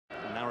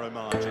narrow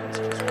margins,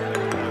 just one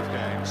in both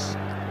games.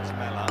 It's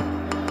Mella.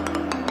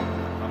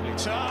 Lovely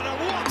turn, and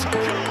what a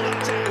goal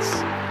that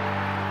is!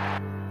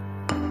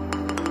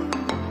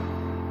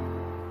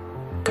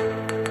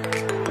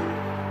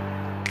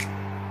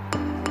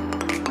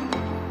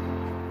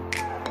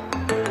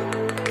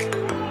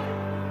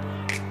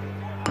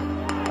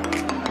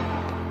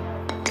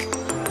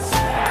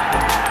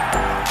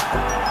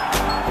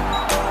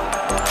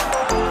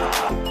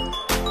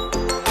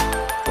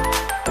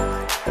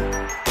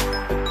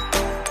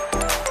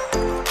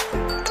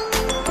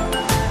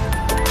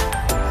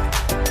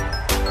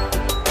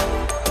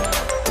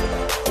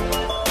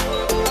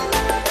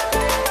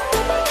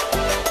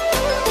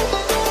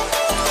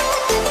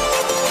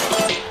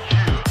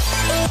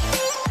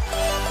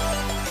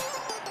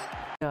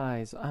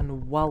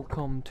 And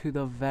welcome to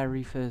the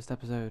very first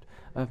episode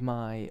of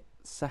my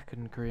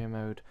second career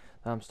mode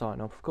that I'm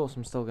starting up. Of course,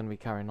 I'm still going to be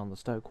carrying on the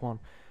Stoke one,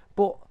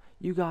 but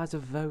you guys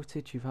have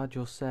voted, you've had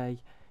your say.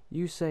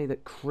 You say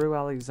that Crewe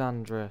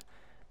Alexandra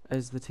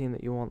is the team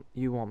that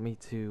you want me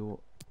to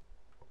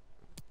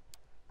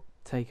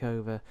take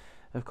over.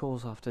 Of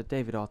course, after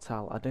David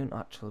Artell, I don't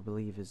actually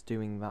believe is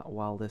doing that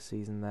well this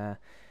season there,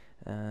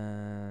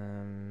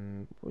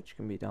 which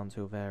can be down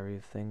to a variety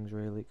of things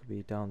really. It could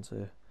be down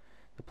to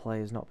the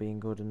players not being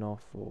good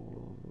enough, or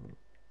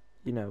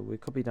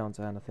it could be down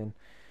to anything.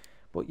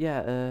 But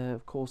yeah,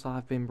 of course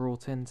I've been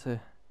brought in to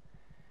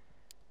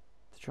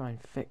try and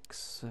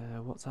fix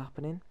what's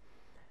happening.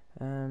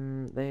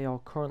 They are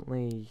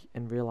currently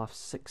in real life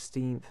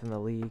 16th in the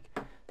league,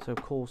 so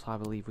of course I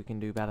believe we can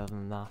do better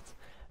than that.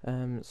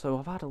 So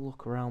I've had a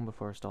look around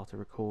before I started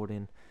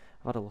recording.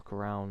 I've had a look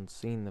around,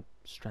 seen the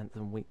strengths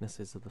and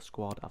weaknesses of the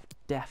squad. I've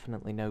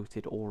definitely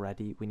noted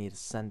already we need a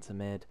centre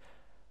mid,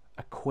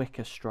 a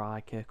quicker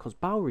striker, because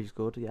Bowery's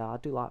good. Yeah, I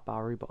do like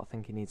Bowery, but I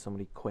think he needs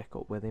somebody quick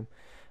up with him.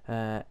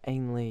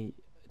 Ainley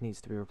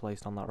needs to be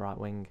replaced on that right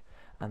wing,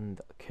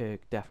 and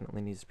Kirk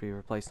definitely needs to be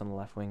replaced on the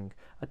left wing.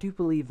 I do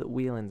believe that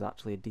Whelan's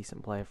actually a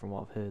decent player from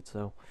what I've heard,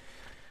 so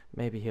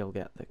maybe he'll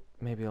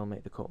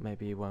make the cut,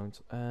 maybe he won't.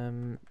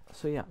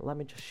 So yeah, let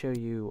me just show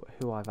you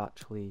who I've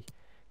actually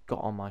got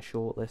on my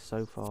shortlist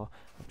so far.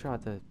 I've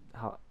tried to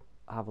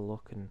have a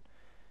look, and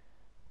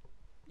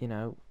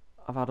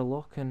I've had a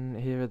look, and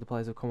here are the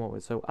players I've come up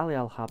with. So Ali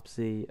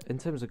Al-Habsi, in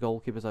terms of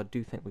goalkeepers, I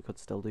do think we could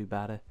still do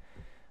better.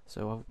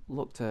 So I've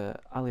looked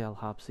at Ali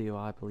Al-Habsi, who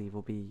I believe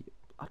will be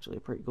actually a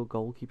pretty good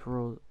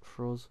goalkeeper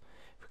for us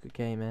if we could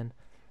get him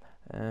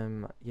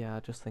in. Yeah, I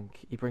just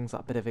think he brings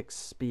that bit of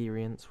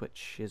experience,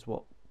 which is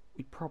what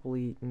we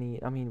probably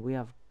need. I mean, we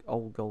have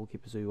old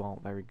goalkeepers who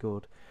aren't very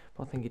good,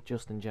 but I think it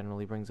just in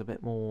general brings a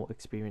bit more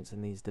experience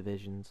in these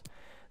divisions.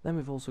 Then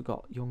we've also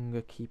got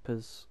younger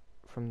keepers.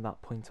 From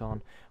that point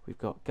on, we've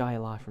got Guy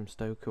Lai from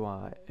Stoke, who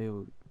I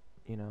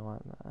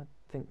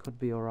think could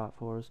be alright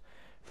for us.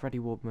 Freddie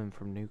Woodman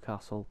from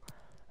Newcastle,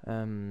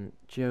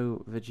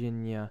 Joe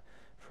Virginia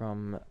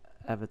from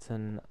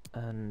Everton,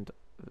 and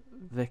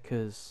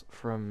Vickers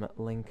from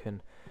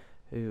Lincoln,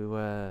 who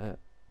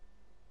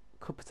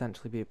could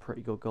potentially be a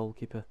pretty good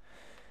goalkeeper.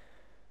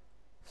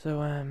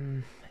 So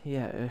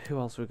yeah, who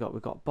else we got?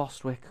 We've got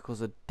Bostwick,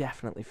 because I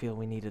definitely feel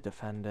we need a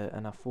defender,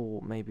 and I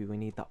thought maybe we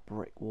need that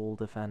brick wall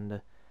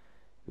defender,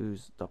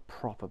 who's the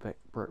proper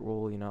brick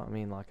wall, you know what I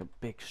mean, like a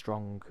big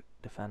strong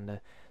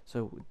defender.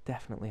 So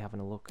definitely having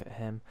a look at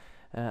him.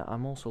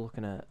 I'm also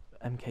looking at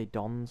MK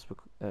Dons.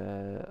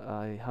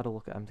 I had a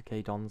look at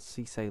MK Dons.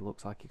 Cisse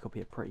looks like he could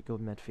be a pretty good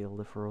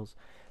midfielder for us.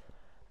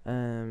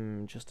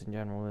 Just in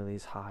general, really,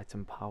 his height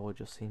and power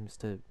just seems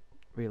to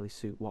really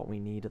suit what we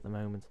need at the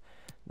moment.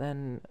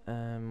 Then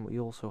we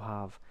also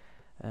have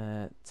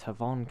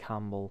Tavon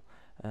Campbell,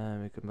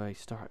 who can be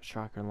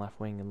striker and left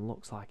wing, and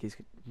looks like he's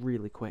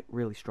really quick,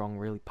 really strong,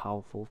 really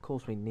powerful. Of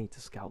course, we need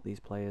to scout these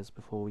players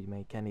before we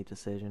make any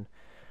decision.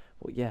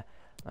 But yeah,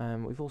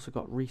 we've also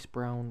got Reece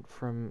Brown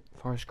from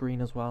Forest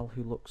Green as well,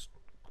 who looks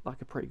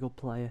like a pretty good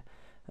player.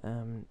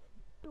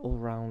 All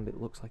round,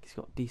 it looks like he's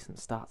got decent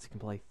stats. He can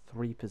play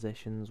 3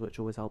 positions, which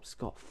always helps. He's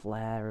got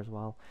flair as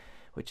well,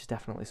 which is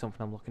definitely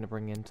something I'm looking to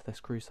bring into this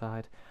Crewe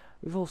side.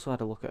 We've also had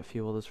a look at a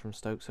few others from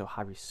Stoke, so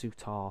Harry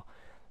Souttar,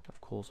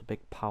 of course, a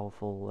big,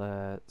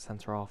 powerful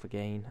centre half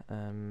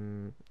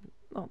again.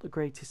 Not the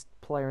greatest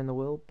player in the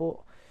world, but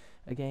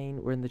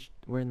again,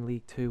 we're in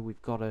League 2.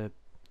 We've got to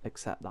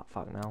accept that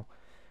fact now.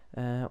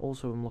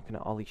 Also, I'm looking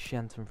at Ollie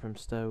Shenton from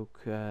Stoke.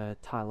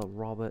 Tyler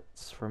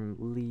Roberts from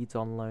Leeds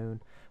on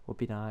loan would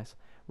be nice.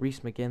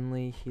 Reece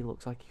McGinley, he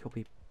looks like he could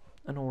be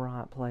an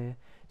alright player.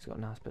 He's got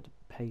a nice bit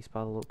of pace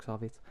by the looks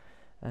of it.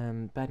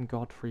 Ben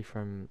Godfrey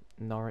from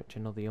Norwich,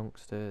 another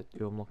youngster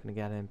who I'm looking to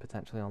get in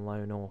potentially on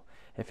loan, or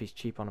if he's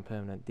cheap on a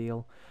permanent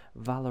deal.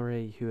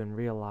 Valerie, who in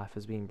real life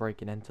has been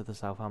breaking into the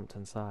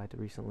Southampton side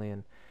recently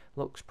and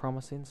looks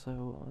promising,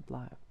 so I'd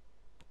like,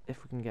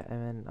 if we can get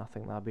him in, I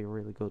think that'd be a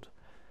really good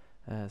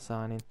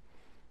signing.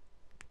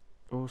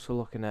 We're also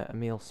looking at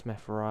Emile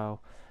Smith-Rowe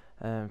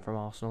from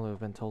Arsenal, who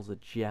have been told is a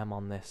gem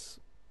on this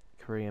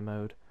career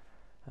mode.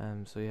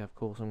 So yeah, of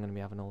course I'm going to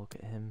be having a look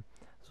at him.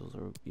 There's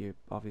also your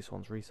obvious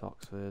ones, Reece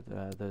Oxford,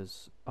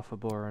 there's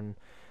Offerborough and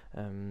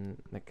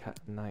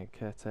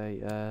Nyakete,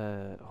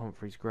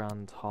 Humphreys,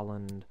 Grant,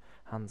 Holland,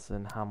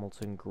 Hansen,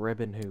 Hamilton,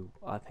 Gribben, who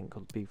I think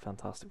could be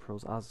fantastic for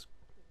us, as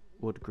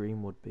would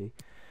Greenwood be.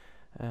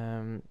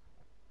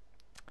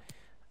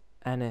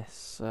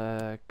 Ennis,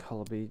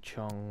 Colaby,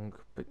 Chong,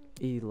 but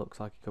he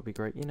looks like he could be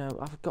great. You know,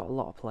 I've got a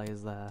lot of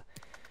players there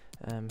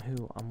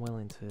who I'm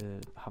willing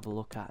to have a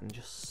look at and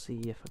just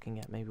see if I can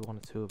get maybe one or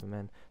two of them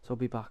in. So I'll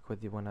be back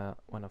with you when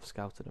I've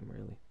scouted them,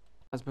 really.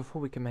 As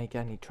before we can make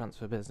any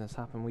transfer business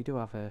happen, we do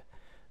have of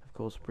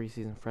course,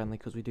 pre-season friendly,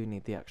 because we do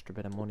need the extra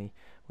bit of money.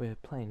 We're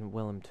playing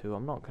Willem 2.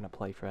 I'm not going to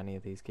play for any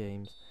of these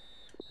games.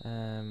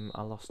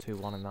 I lost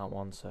 2-1 in that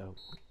one, so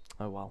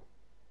oh well.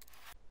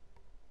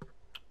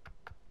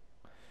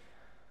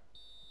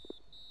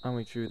 And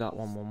we drew that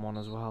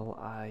 1-1 as well.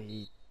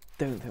 I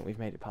don't think we've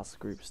made it past the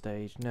group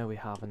stage. No, we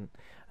haven't.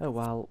 Oh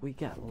well, we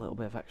get a little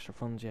bit of extra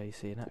funds,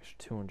 JC, an extra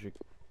 200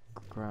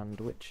 grand,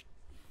 which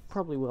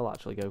probably will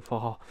actually go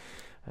far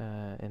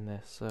in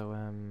this. So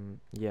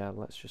yeah,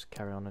 let's just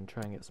carry on and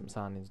try and get some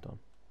signings done.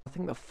 I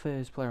think the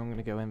first player I'm going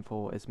to go in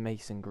for is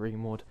Mason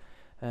Greenwood,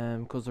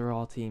 because there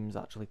are teams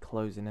actually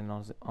closing in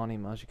on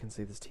him. As you can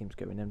see, there's teams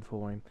going in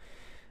for him.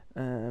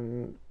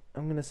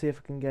 I'm going to see if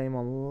I can get him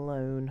on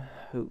loan,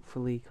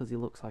 hopefully, because he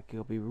looks like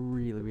he'll be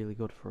really, really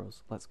good for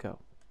us. Let's go.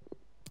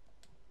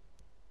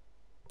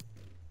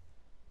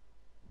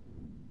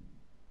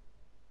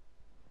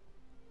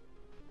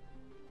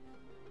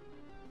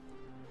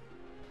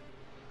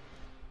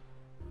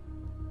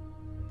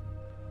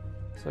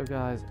 So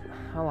guys,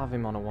 I'll have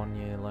him on a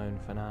 1-year loan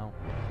for now.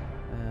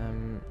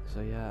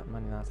 So yeah,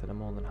 Man United are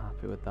more than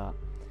happy with that.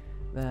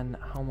 Then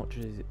how much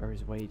are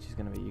his wages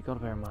going to be? You've got to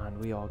bear in mind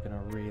we are going to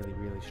really,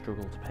 really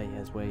struggle to pay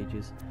his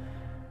wages.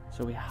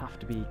 So we have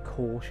to be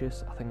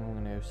cautious. I think I'm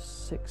going to go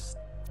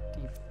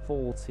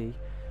 60-40.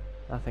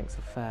 I think it's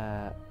a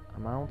fair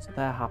amount.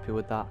 They're happy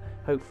with that.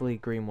 Hopefully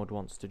Greenwood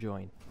wants to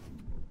join.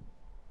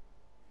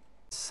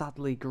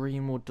 Sadly,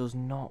 Greenwood does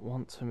not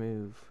want to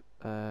move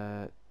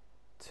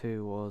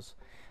to us.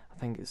 I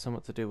think it's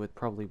something to do with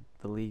probably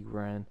the league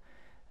we're in.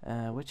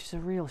 Which is a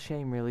real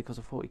shame, really, because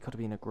I thought he could have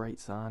been a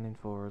great signing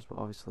for us, but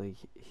obviously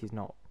he's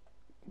not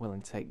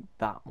willing to take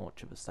that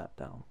much of a step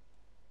down.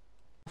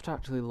 After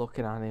actually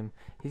looking at him,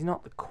 he's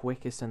not the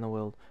quickest in the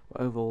world, but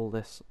overall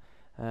this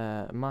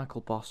Michael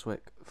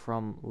Bostwick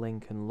from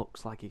Lincoln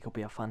looks like he could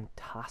be a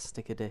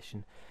fantastic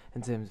addition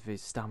in terms of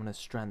his stamina,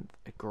 strength,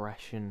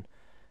 aggression,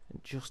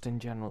 and just in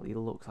general he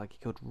looks like he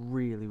could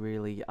really,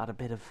 really add a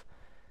bit of,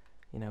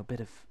 you know, a bit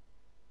of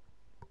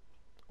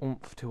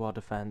oomph to our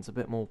defence, a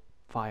bit more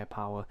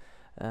firepower.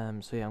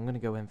 So yeah, I'm going to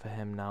go in for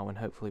him now, and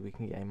hopefully we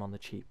can get him on the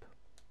cheap.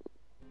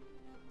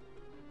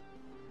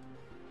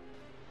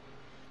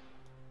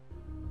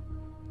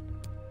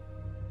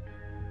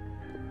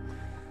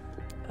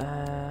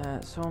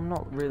 So I'm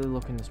not really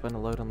looking to spend a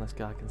load on this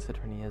guy,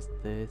 considering he is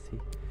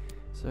 30.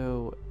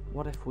 So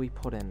what if we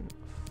put in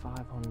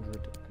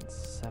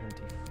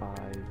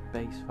 575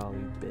 base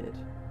value bid?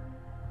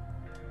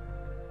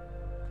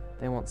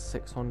 They want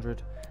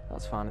 600.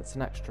 That's fine. It's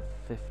an extra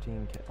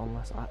 15k.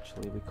 Unless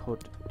actually we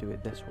could do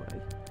it this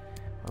way,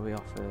 where we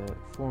offer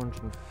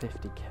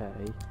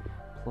 450k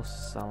plus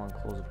a sell-on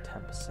clause of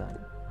 10%.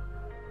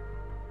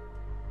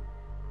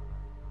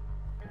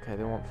 Okay,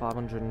 they want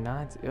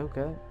 590.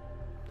 Okay,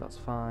 that's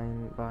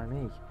fine by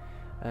me.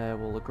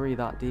 We'll agree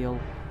that deal,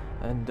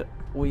 and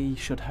we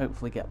should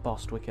hopefully get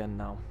Bostwick in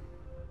now.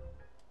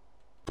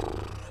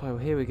 So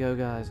here we go,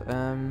 guys.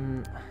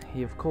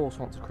 He of course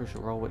wants a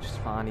crucial role, which is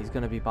fine. He's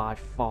going to be by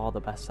far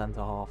the best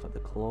centre half at the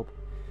club.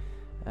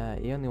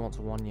 He only wants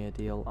a 1-year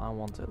deal. I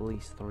want at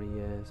least 3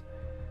 years.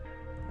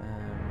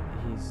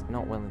 He's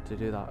not willing to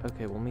do that.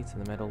 Okay, we'll meet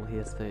in the middle. He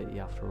is 30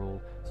 after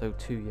all, so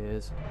 2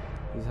 years.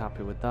 He's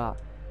happy with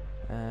that.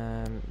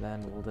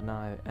 Then we'll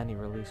deny any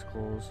release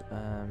clause.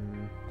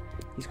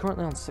 He's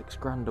currently on 6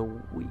 grand a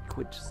week,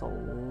 which is a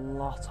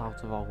lot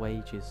out of our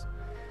wages.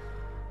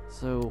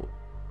 So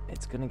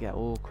it's going to get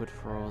awkward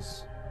for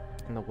us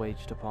in the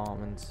wage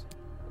department.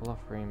 We'll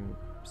offer him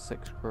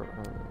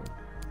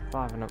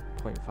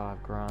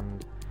 5.5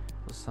 grand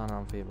plus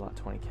sign-on fee of like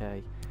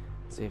 20k.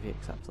 See if he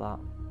accepts that.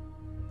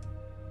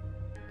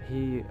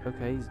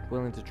 Okay, he's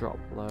willing to drop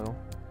lower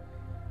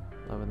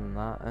than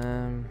that.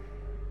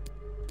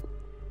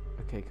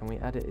 Okay, can we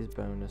edit his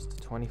bonus to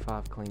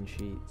 25 clean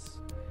sheets?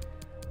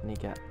 And he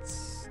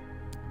gets...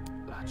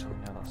 Actually,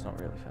 no, that's not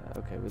really fair.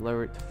 Okay, we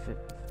lower it to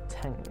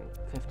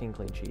 15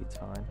 clean sheets,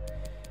 fine.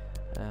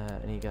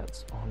 And he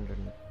gets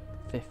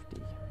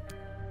 150.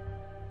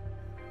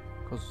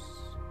 Because,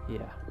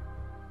 yeah.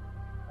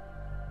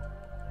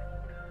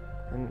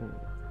 And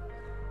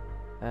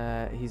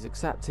he's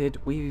accepted.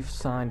 We've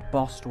signed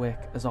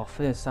Bostwick as our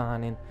first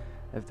signing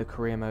of the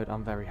career mode.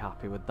 I'm very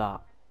happy with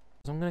that.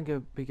 So I'm going to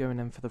be going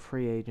in for the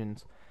free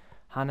agents.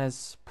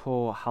 Hannes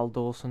Por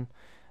Haldorsen.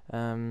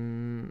 I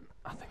think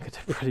I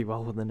did pretty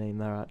well with the name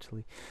there,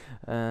 actually.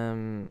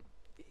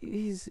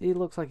 He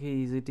looks like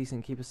he's a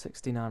decent keeper,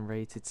 69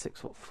 rated,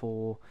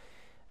 6'4",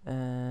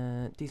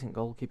 decent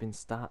goalkeeping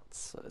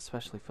stats,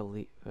 especially for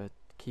a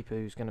keeper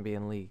who's going to be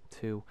in League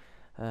 2.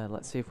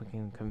 Let's see if we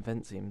can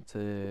convince him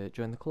to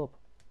join the club.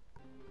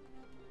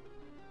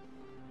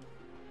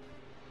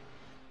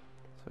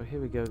 So here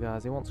we go,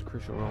 guys. He wants a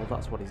crucial role.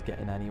 That's what he's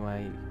getting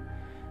anyway.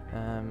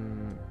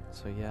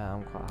 So yeah,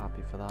 I'm quite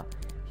happy for that.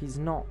 He's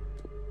not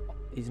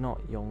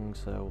young,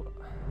 so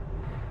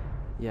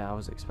yeah, I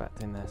was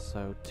expecting this.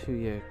 So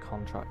 2-year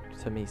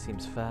contract to me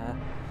seems fair.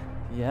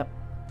 Yep.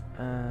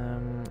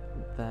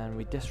 Then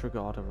we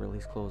disregard a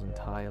release clause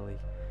entirely.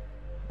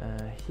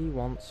 He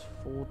wants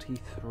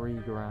 43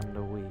 grand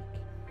a week.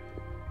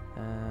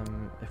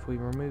 If we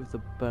remove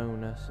the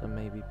bonus and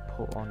maybe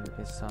put on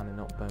his signing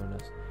up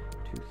bonus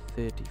to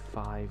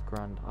 35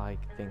 grand, I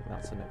think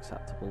that's an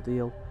acceptable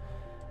deal.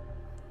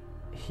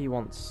 He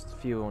wants a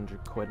few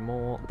 £100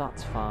 more.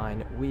 That's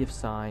fine. We have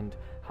signed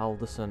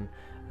Halderson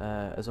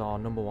as our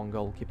 #1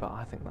 goalkeeper.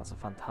 I think that's a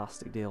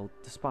fantastic deal.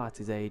 Despite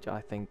his age, I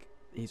think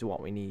he's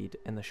what we need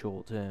in the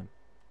short term.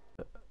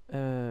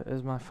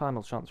 As my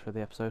final transfer of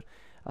the episode,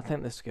 I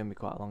think this is going to be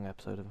quite a long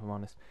episode, if I'm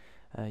honest.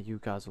 You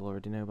guys will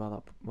already know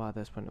about that by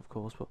this point, of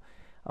course. But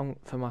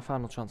for my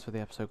final transfer of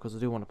the episode, because I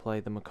do want to play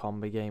the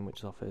Macombi game, which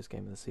is our first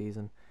game of the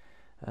season,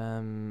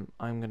 I'm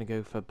going to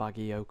go for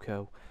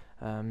Bagayoko,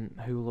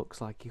 who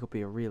looks like he could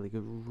be a really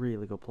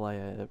good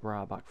player at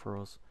right back for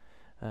us.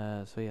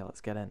 So yeah,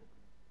 let's get in.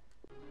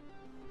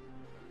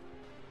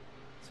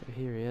 So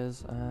here he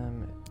is.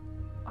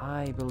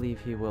 I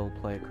believe he will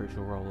play a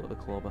crucial role at the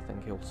club. I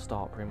think he'll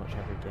start pretty much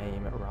every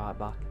game at right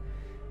back.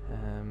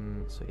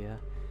 So yeah,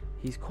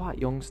 he's quite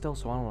young still,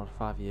 so I want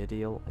a 5-year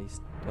deal. He's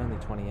only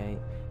 28.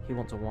 He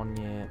wants a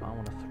 1-year. I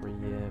want a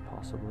 3-year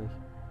possibly.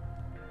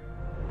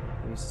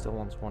 He still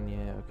wants 1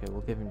 year. Okay,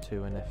 we'll give him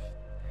 2, and if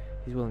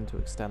he's willing to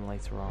extend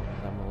later on,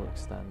 then we'll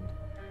extend.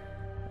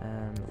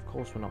 Of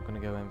course, we're not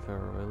going to go in for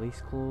a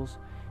release clause.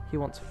 He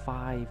wants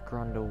 5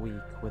 grand a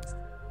week with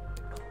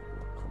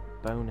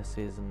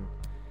bonuses, and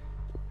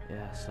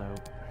yeah, so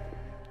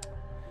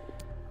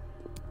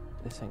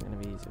this ain't going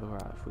to be easy.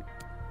 Alright, if we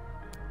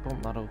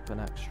bump that up an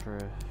extra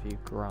few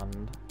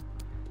grand,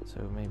 so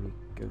maybe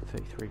go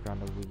 33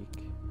 grand a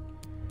week,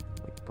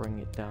 we bring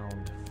it down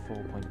to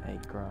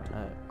 4.8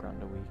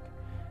 grand a week.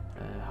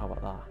 How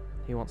about that?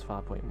 He wants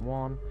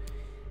 5.1.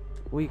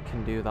 We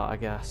can do that, I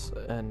guess.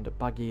 And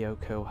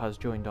Bagayoko has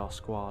joined our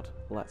squad.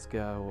 Let's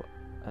go.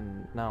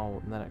 And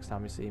now, the next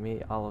time you see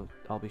me, I'll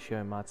be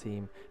showing my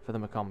team for the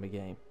Macombi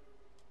game.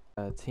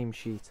 Team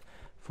sheet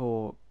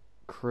for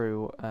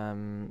Crewe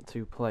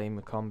to play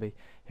Macombi.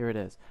 Here it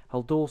is.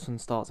 Dawson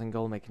starts in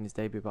goal, making his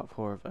debut back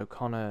 4 of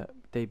O'Connor,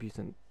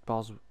 debutant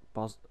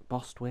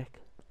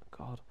Bostwick,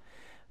 God,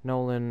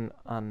 Nolan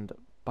and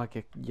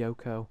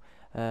Bagayoko.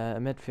 A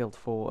midfield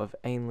 4 of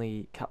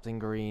Ainley, Captain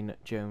Green,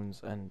 Jones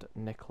and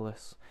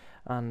Nicholas.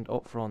 And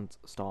up front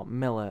start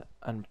Miller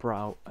and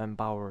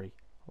Bowery.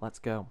 Let's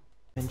go.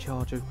 In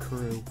charge of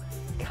Crewe.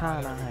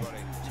 Can I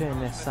turn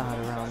this side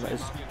around that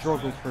has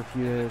struggled for a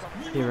few years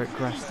here at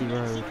Gresty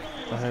Road,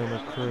 the home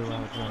of Crewe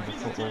Alexandra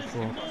Football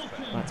Club?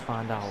 Let's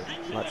find out.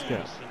 Let's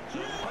go.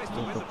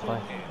 Good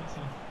play.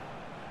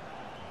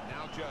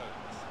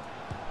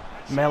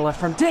 Miller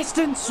from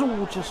distance,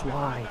 oh, just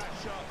wide.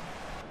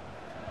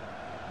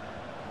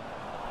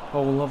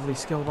 Oh, lovely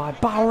skill by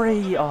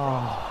Bowery.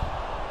 Oh,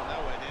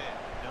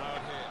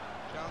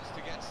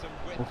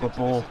 good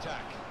ball.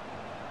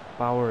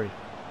 Bowery.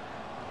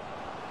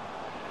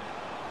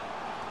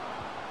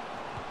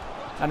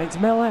 And it's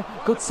Miller.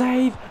 Good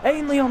save.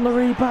 Ainley on the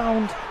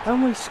rebound.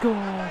 And we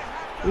score.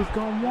 We've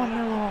gone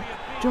 1-0 up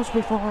just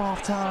before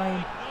half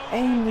time.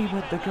 Ainley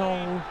with the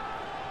goal.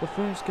 The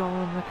first goal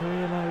in the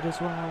career mode as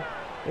well.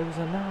 It was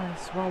a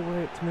nice,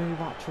 well-worked move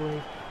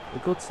actually. A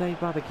good save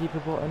by the keeper,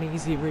 but an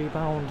easy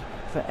rebound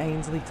for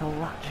Ainsley to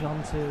latch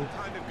onto.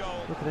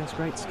 Look at this,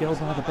 great skill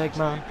by the big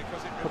man.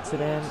 Puts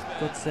it in,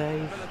 good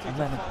save, and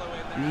then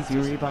an easy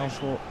rebound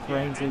for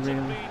Ainsley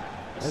really.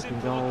 Open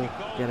goal,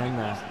 get in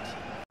there.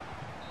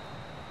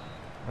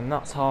 And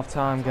that's half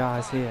time,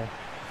 guys, here.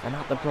 And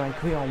at the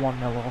break, we are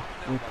 1-0 up.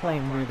 We're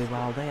playing really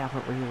well. They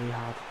haven't really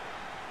had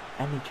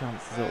any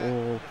chances at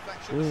all.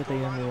 We're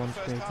the only ones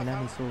creating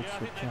any sorts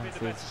of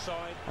chances.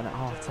 And at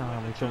half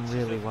time, we've done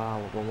really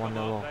well. We're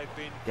 1-0 up.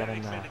 Get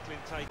in there.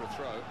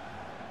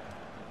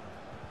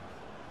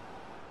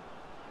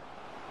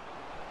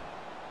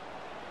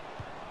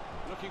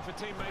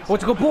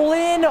 What's a good ball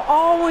in?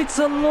 Oh, it's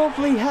a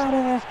lovely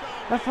header.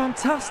 A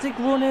fantastic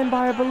run in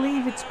by, I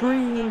believe it's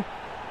Green.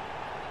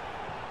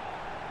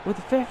 With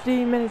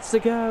 15 minutes to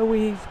go,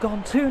 we've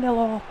gone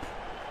 2-0 up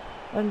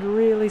and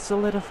really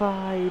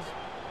solidified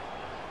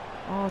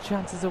our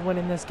chances of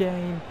winning this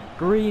game.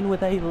 Green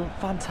with a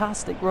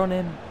fantastic run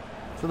in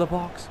to the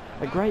box.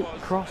 A great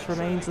cross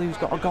from Ainsley, who's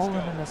got a goal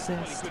and an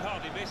assist.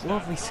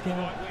 Lovely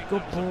skill,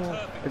 good ball.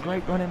 A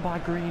great run in by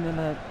Green and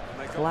a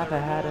clever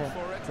header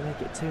to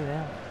make it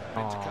 2-0.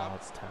 Oh,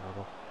 it's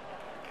terrible.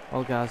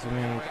 Well, guys, we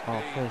made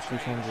our first 2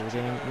 changes of the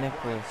game.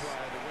 Nicholas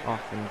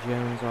off and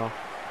Jones off.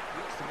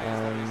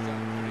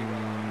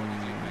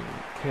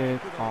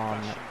 Kirk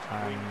on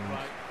and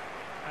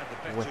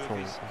Whittle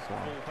as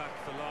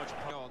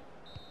well.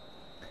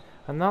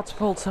 And that's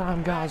full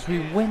time, guys. We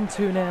win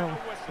 2-0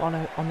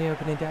 on the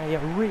opening day. A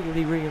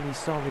really, really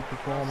solid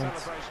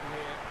performance.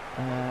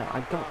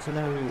 I got to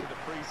know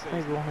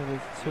maybe one of the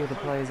two of the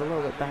players a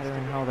little bit better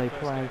in how they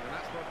play.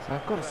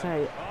 I've got to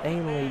say,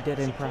 Ainley did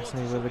impress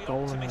me with a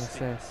goal and an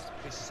assist.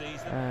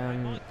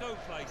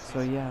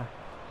 So yeah,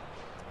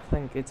 I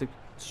think it's a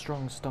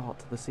strong start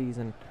to the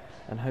season,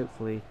 and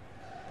hopefully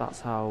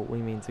that's how we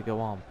mean to go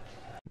on.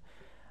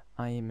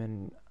 I'm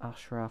in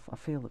Ashraf. I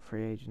feel that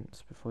free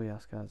agents, before you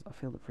ask guys, I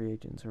feel that free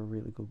agents are a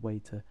really good way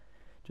to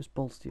just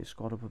bolster your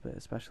squad up a bit,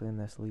 especially in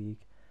this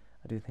league.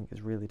 I do think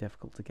it's really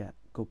difficult to get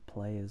good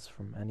players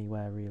from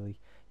anywhere really,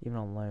 even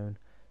on loan.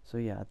 So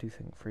yeah, I do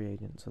think free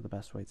agents are the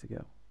best way to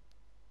go.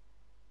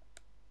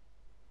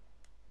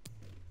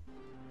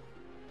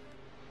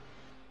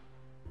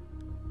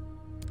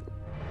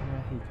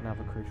 Yeah, he can have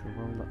a crucial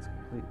role, that's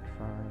completely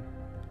fine.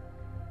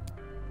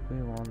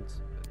 We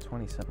want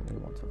 27, we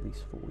want at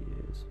least 4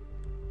 years.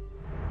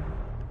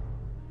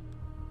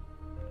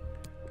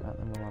 Right,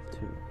 then we'll have 2.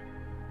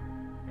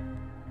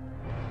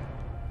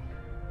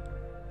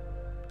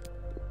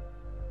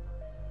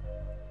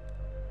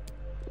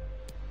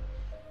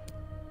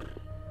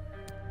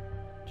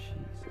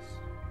 Jesus.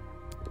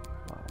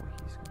 Wow,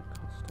 he's going to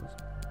cost us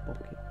a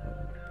bucket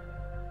load.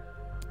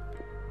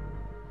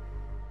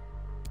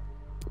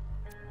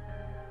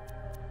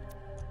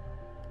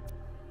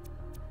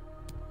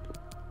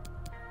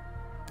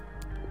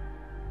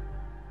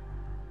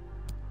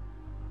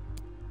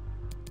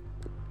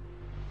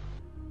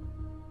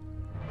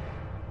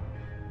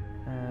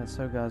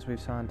 So guys, we've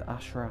signed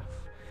Ashraf,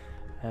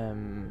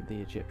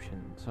 the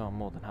Egyptian, so I'm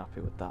more than happy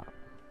with that.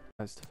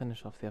 Guys, to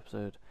finish off the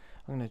episode,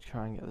 I'm going to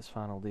try and get this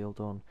final deal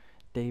done.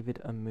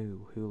 David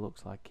Amu, who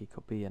looks like he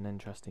could be an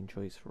interesting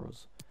choice for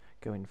us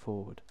going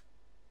forward.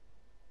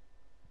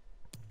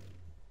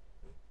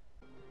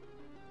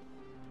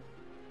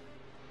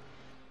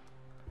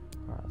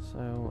 Alright,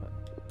 so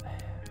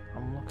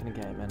I'm looking to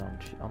get him in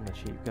on the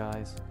cheap,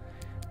 guys.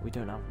 We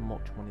don't have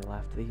much money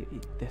left.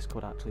 This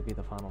could actually be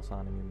the final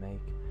signing we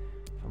make.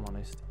 If I'm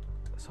honest,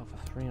 let's offer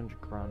 300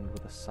 grand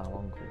with a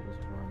salon clause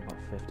of around about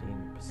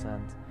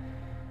 15%.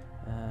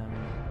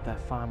 They're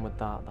fine with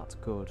that, that's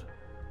good.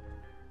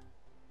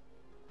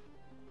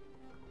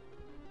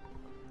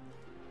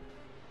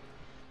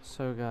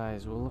 So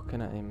guys, we're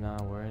looking at him now,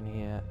 we're in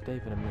here.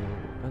 David Amu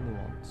only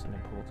wants an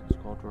important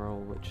squad role,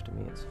 which to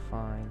me is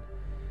fine.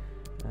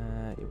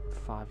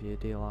 5-year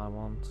deal I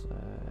want,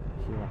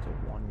 he wants a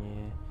 1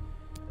 year.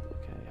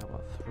 Okay, how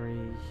about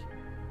 3?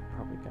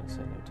 Probably going to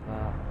say no to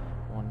that.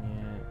 1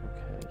 year,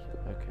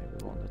 okay,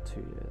 we want a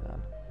 2-year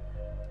then,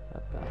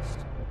 at best.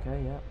 Okay,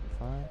 yeah,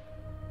 fine.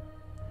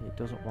 He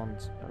doesn't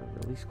want a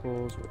release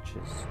clause, which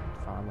is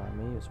fine by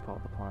me, it's part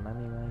of the plan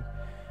anyway.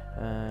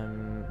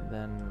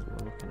 Then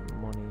we're looking at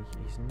money,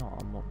 he's not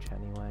on much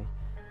anyway,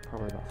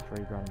 probably about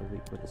 3 grand a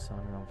week with a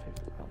signing on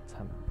 50, about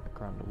 10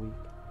 grand a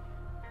week.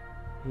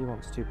 He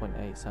wants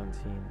 2.817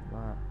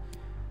 that.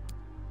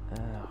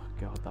 Oh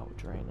god, that would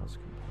drain us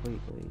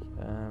completely.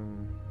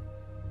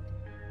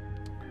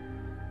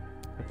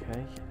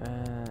 Okay,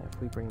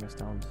 if we bring this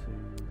down to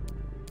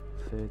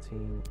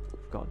 13,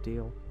 we've got a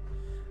deal.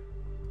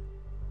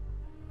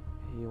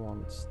 He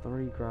wants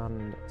 3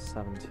 grand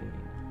 17.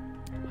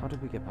 How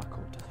did we get back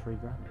up to 3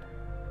 grand?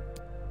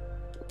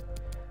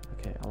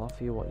 Okay, I'll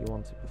offer you what you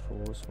wanted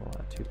before, so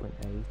like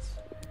 2.8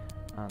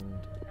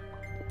 and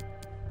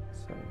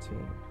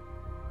 17.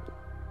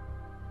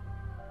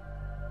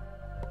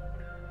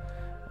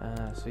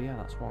 So yeah,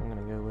 that's what I'm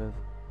going to go with.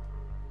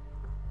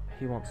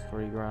 He wants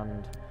 3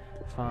 grand.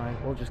 Fine,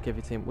 we'll just give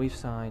it to him. We've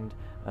signed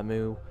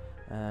Amu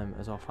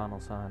as our final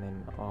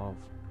signing of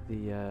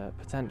the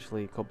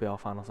potentially could be our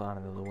final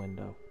signing of the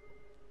window.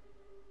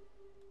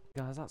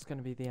 Guys, that's going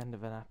to be the end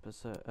of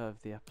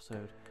the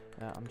episode.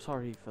 I'm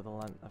sorry for the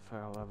length, for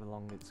however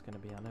long it's going to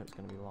be. I know it's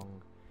going to be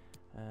long.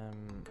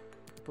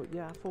 But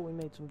yeah, I thought we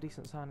made some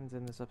decent signings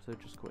in this episode.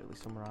 Just quickly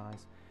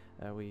summarise.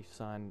 We've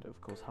signed, of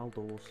course, Hal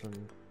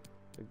Dawson,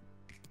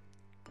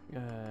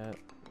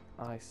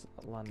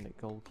 Icelandic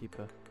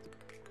goalkeeper,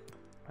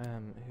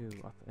 who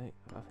I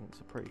think is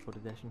a pretty good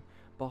addition.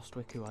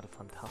 Bostwick, who had a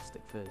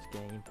fantastic first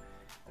game,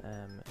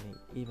 and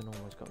he even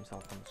almost got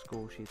himself on the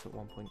score sheet at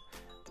one point.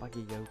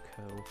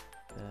 Bagayoko,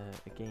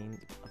 again,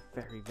 a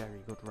very, very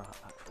good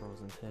right back for us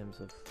in terms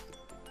of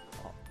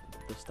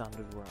the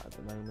standard we're at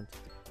the moment.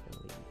 In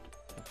League,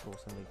 of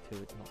course, in League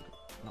 2, it's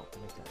not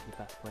going to get the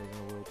best players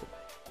in the world, but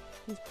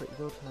he's pretty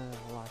good. I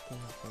like him.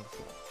 I think he's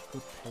got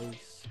good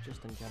pace,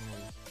 just in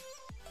general,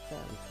 he's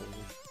fairly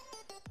cool.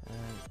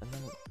 And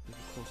then we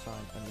of course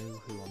signed Amu,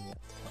 who I'm yet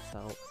to test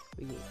out.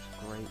 He looks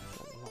great, he's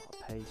got a lot of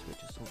pace,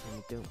 which is something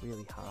we don't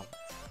really have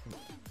in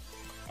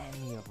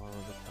any of our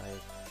other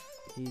players.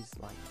 He's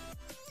like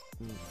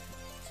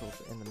sort of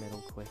in the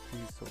middle quick,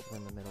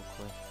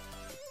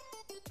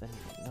 then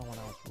no one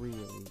else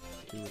really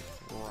who is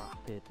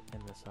rapid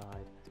in the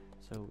side.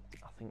 So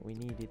I think we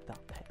needed that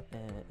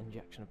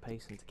injection of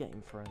pace, and to get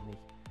him for only,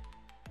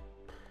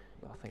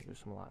 I think it was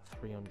something like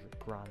 300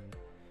 grand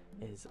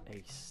is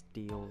a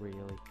steal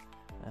really.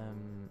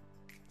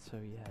 So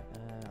yeah,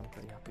 I'm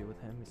pretty happy with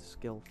him. He's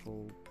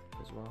skillful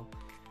as well.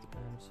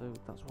 So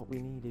that's what we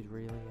needed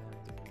really.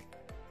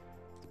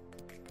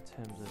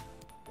 In terms of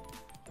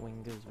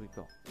wingers, we've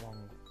got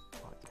one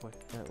quite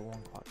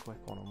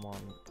quick, one and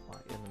one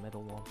like in the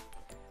middle one.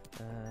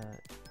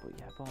 But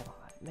yeah,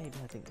 maybe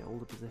I didn't get all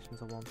the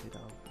positions I wanted. I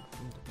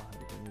wouldn't mind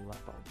with a new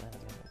left back then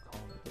again,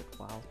 Corner did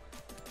well.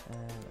 And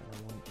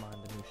I wouldn't mind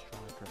a new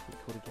striker if we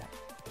could get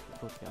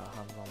our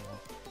hands on one.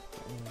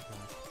 But anyway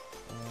guys,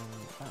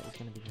 that is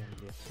going to be the end of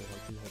the episode.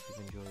 I do hope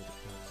you've enjoyed it,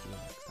 and I'll see you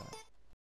next time.